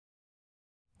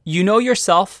You know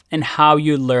yourself and how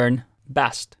you learn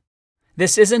best.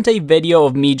 This isn't a video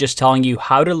of me just telling you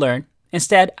how to learn.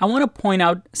 Instead, I want to point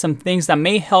out some things that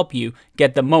may help you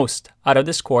get the most out of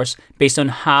this course based on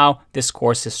how this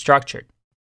course is structured.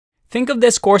 Think of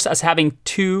this course as having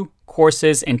two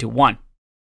courses into one.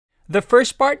 The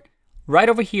first part, right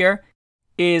over here,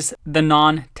 is the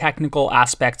non-technical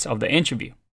aspects of the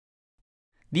interview.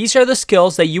 These are the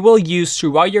skills that you will use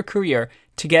throughout your career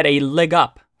to get a leg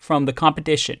up from the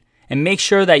competition and make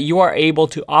sure that you are able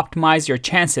to optimize your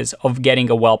chances of getting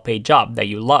a well-paid job that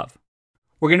you love.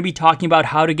 We're going to be talking about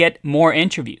how to get more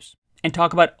interviews and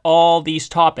talk about all these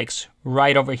topics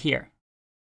right over here.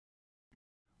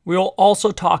 We will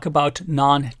also talk about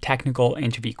non-technical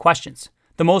interview questions,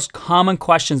 the most common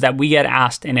questions that we get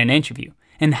asked in an interview,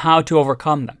 and how to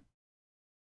overcome them.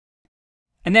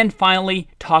 And then finally,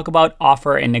 talk about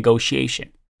offer and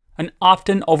negotiation, an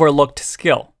often overlooked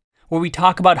skill, where we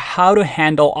talk about how to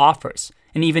handle offers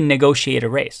and even negotiate a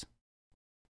raise.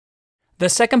 The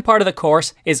second part of the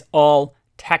course is all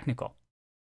technical.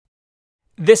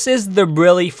 This is the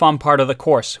really fun part of the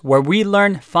course, where we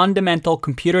learn fundamental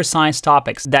computer science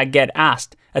topics that get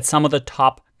asked at some of the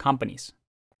top companies.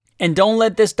 And don't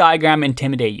let this diagram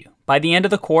intimidate you. By the end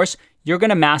of the course, you're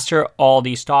going to master all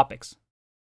these topics.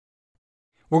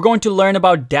 We're going to learn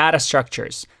about data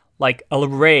structures like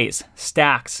arrays,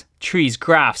 stacks, trees,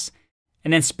 graphs,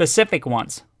 and then specific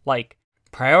ones like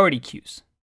priority queues,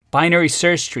 binary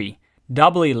search tree,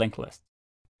 doubly linked lists.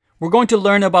 We're going to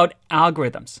learn about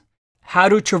algorithms, how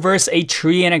to traverse a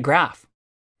tree in a graph,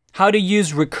 how to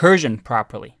use recursion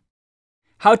properly,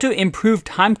 how to improve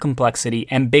time complexity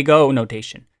and big O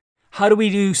notation, how do we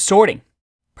do sorting,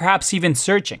 perhaps even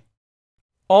searching,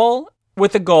 all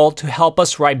with the goal to help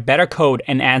us write better code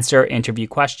and answer interview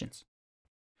questions.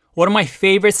 One of my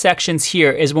favorite sections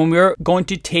here is when we're going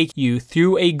to take you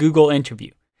through a Google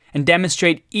interview and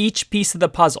demonstrate each piece of the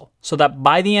puzzle so that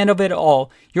by the end of it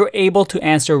all, you're able to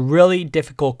answer really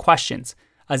difficult questions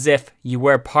as if you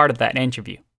were part of that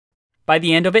interview. By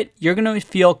the end of it, you're going to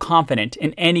feel confident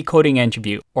in any coding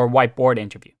interview or whiteboard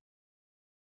interview.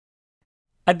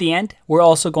 At the end, we're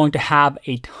also going to have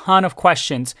a ton of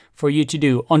questions for you to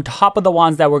do on top of the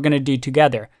ones that we're going to do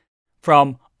together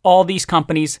from all these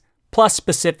companies, plus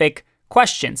specific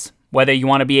questions, whether you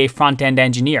want to be a front-end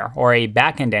engineer or a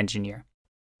back-end engineer.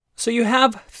 So you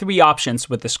have three options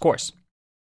with this course.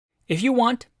 If you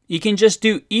want, you can just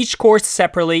do each course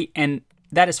separately, and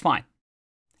that is fine.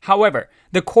 However,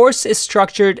 the course is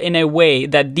structured in a way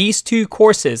that these two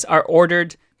courses are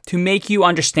ordered to make you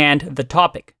understand the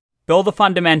topic, build the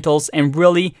fundamentals, and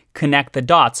really connect the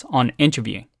dots on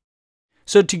interviewing.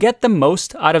 So to get the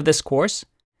most out of this course,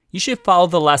 you should follow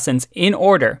the lessons in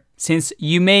order, since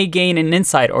you may gain an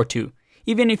insight or two,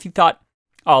 even if you thought,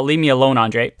 oh, leave me alone,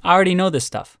 Andrei, I already know this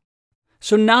stuff.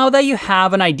 So now that you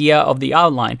have an idea of the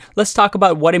outline, let's talk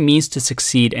about what it means to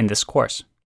succeed in this course.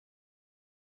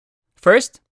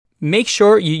 First, make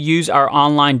sure you use our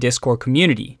online Discord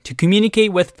community to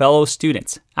communicate with fellow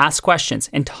students, ask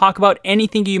questions, and talk about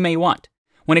anything you may want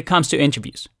when it comes to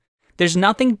interviews. There's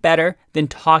nothing better than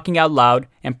talking out loud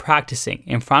and practicing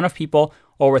in front of people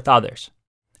or with others.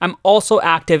 I'm also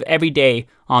active every day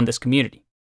on this community.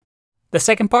 The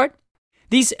second part,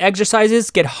 these exercises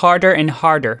get harder and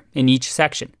harder in each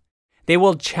section. They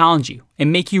will challenge you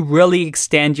and make you really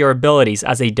extend your abilities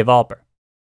as a developer.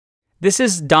 This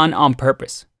is done on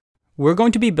purpose. We're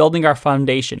going to be building our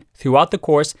foundation throughout the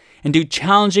course and do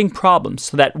challenging problems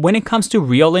so that when it comes to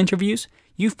real interviews,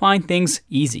 you find things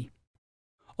easy.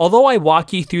 Although I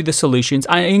walk you through the solutions,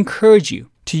 I encourage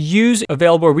you to use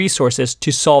available resources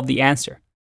to solve the answer.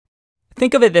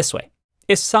 Think of it this way.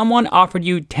 If someone offered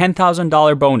you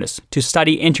 $10,000 bonus to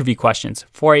study interview questions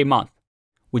for a month,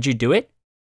 would you do it?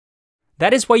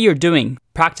 That is what you're doing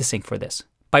practicing for this.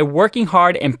 By working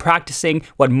hard and practicing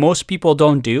what most people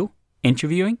don't do,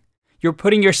 interviewing, you're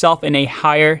putting yourself in a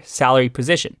higher salary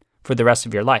position for the rest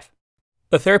of your life.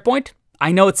 The third point,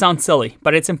 I know it sounds silly,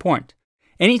 but it's important.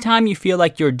 Anytime you feel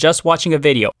like you're just watching a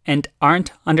video and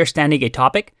aren't understanding a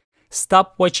topic,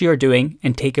 stop what you're doing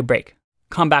and take a break.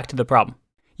 Come back to the problem.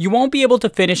 You won't be able to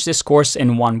finish this course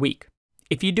in 1 week.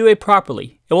 If you do it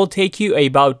properly, it will take you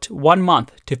about 1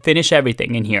 month to finish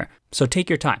everything in here, so take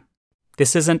your time.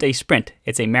 This isn't a sprint,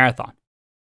 it's a marathon.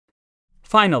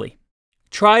 Finally,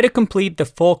 try to complete the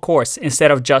full course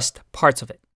instead of just parts of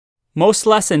it. Most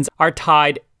lessons are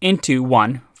tied into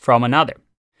one from another,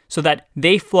 so that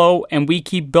they flow and we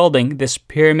keep building this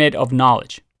pyramid of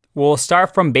knowledge. We'll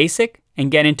start from basic and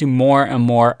get into more and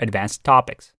more advanced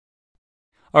topics.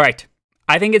 All right,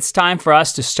 I think it's time for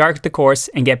us to start the course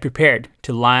and get prepared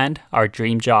to land our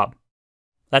dream job.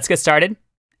 Let's get started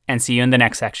and see you in the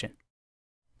next section.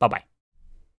 Bye-bye.